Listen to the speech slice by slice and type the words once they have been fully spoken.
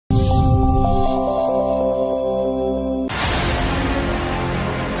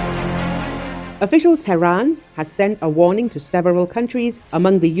Official Tehran has sent a warning to several countries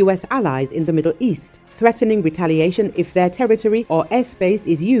among the US allies in the Middle East, threatening retaliation if their territory or airspace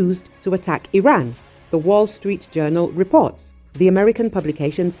is used to attack Iran, the Wall Street Journal reports. The American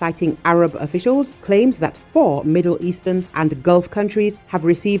publication, citing Arab officials, claims that 4 Middle Eastern and Gulf countries have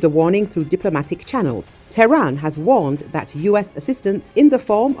received a warning through diplomatic channels. Tehran has warned that US assistance in the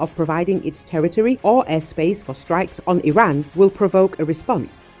form of providing its territory or airspace for strikes on Iran will provoke a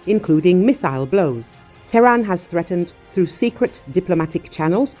response, including missile blows. Tehran has threatened through secret diplomatic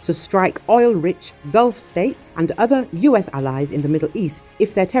channels to strike oil-rich Gulf states and other US allies in the Middle East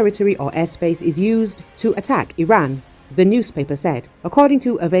if their territory or airspace is used to attack Iran, the newspaper said. According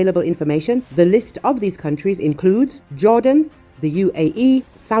to available information, the list of these countries includes Jordan, the UAE,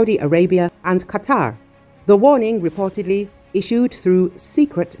 Saudi Arabia, and Qatar. The warning, reportedly issued through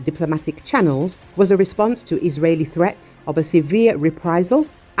secret diplomatic channels, was a response to Israeli threats of a severe reprisal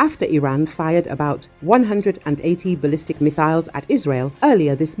after Iran fired about 180 ballistic missiles at Israel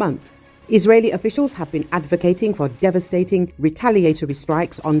earlier this month. Israeli officials have been advocating for devastating retaliatory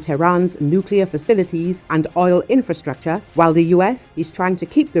strikes on Tehran's nuclear facilities and oil infrastructure, while the US is trying to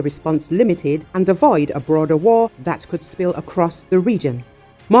keep the response limited and avoid a broader war that could spill across the region.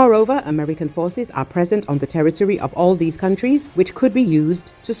 Moreover, American forces are present on the territory of all these countries, which could be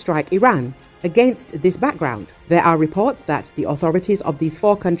used to strike Iran. Against this background, there are reports that the authorities of these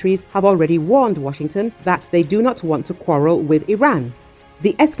 4 countries have already warned Washington that they do not want to quarrel with Iran.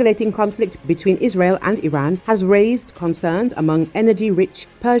 The escalating conflict between Israel and Iran has raised concerns among energy-rich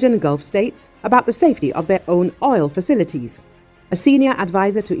Persian Gulf states about the safety of their own oil facilities. A senior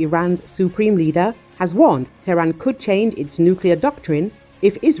advisor to Iran's supreme leader has warned Tehran could change its nuclear doctrine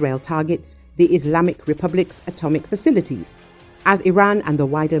if Israel targets the Islamic Republic's atomic facilities. As Iran and the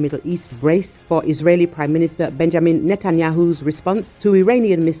wider Middle East brace for Israeli Prime Minister Benjamin Netanyahu's response to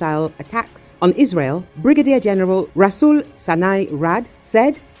Iranian missile attacks on Israel, Brigadier General Rasul Sanai Rad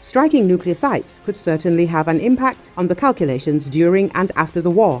said striking nuclear sites could certainly have an impact on the calculations during and after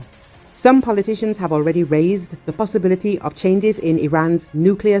the war. Some politicians have already raised the possibility of changes in Iran's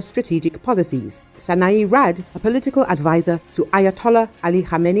nuclear strategic policies. Sanai Rad, a political advisor to Ayatollah Ali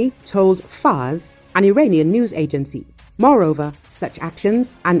Khamenei, told Fars, an Iranian news agency. Moreover, such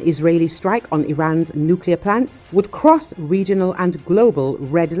actions, an Israeli strike on Iran's nuclear plants, would cross regional and global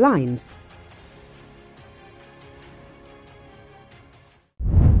red lines.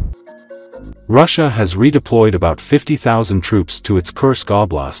 Russia has redeployed about 50,000 troops to its Kursk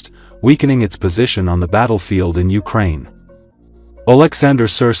Oblast, weakening its position on the battlefield in Ukraine. Oleksandr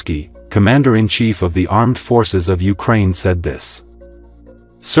Syrsky, Commander-in-Chief of the Armed Forces of Ukraine, said this.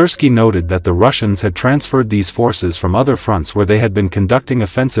 Syrsky noted that the Russians had transferred these forces from other fronts where they had been conducting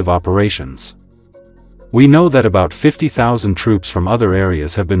offensive operations. We know that about 50,000 troops from other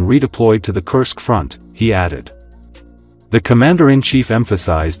areas have been redeployed to the Kursk front, he added. The commander-in-chief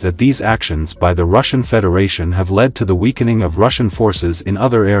emphasized that these actions by the Russian Federation have led to the weakening of Russian forces in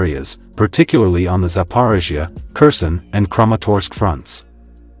other areas, particularly on the Zaporizhia, Kherson, and Kramatorsk fronts.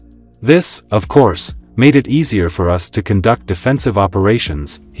 This, of course, made it easier for us to conduct defensive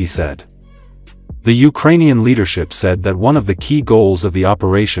operations, he said. The Ukrainian leadership said that one of the key goals of the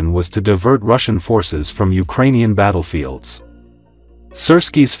operation was to divert Russian forces from Ukrainian battlefields.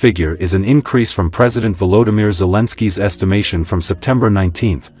 Syrsky's figure is an increase from President Volodymyr Zelensky's estimation from September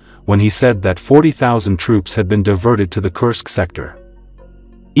 19, when he said that 40,000 troops had been diverted to the Kursk sector.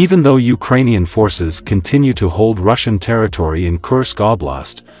 Even though Ukrainian forces continue to hold Russian territory in Kursk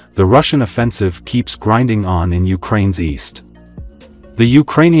Oblast, the Russian offensive keeps grinding on in Ukraine's east. The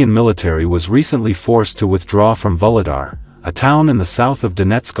Ukrainian military was recently forced to withdraw from Volodar, a town in the south of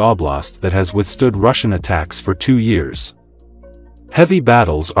Donetsk Oblast that has withstood Russian attacks for 2 years. Heavy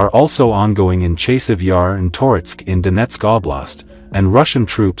battles are also ongoing in Chasiv Yar and Toretsk in Donetsk Oblast, and Russian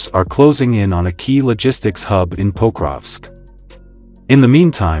troops are closing in on a key logistics hub in Pokrovsk. In the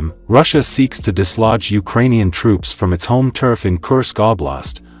meantime, Russia seeks to dislodge Ukrainian troops from its home turf in Kursk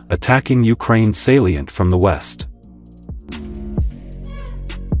Oblast, attacking Ukraine's salient from the west.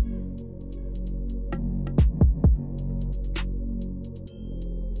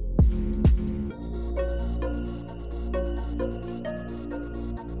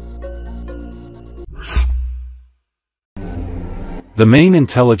 The main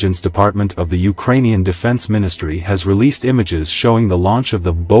intelligence department of the Ukrainian Defense Ministry has released images showing the launch of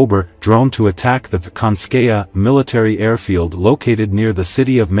the Bober drone to attack the Konskaya military airfield located near the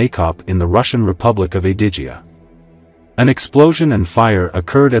city of Maykop in the Russian Republic of Adygia. An explosion and fire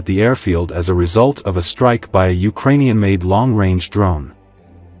occurred at the airfield as a result of a strike by a Ukrainian-made long-range drone.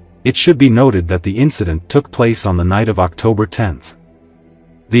 It should be noted that the incident took place on the night of October 10.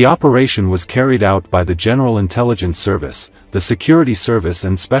 The operation was carried out by the General Intelligence Service, the Security Service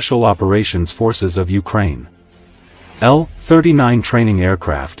and Special Operations Forces of Ukraine. L-39 training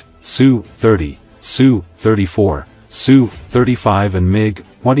aircraft, Su-30, Su-34, Su-35 and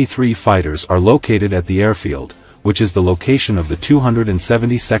MiG-23 fighters are located at the airfield, which is the location of the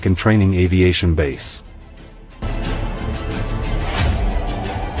 272nd Training Aviation Base.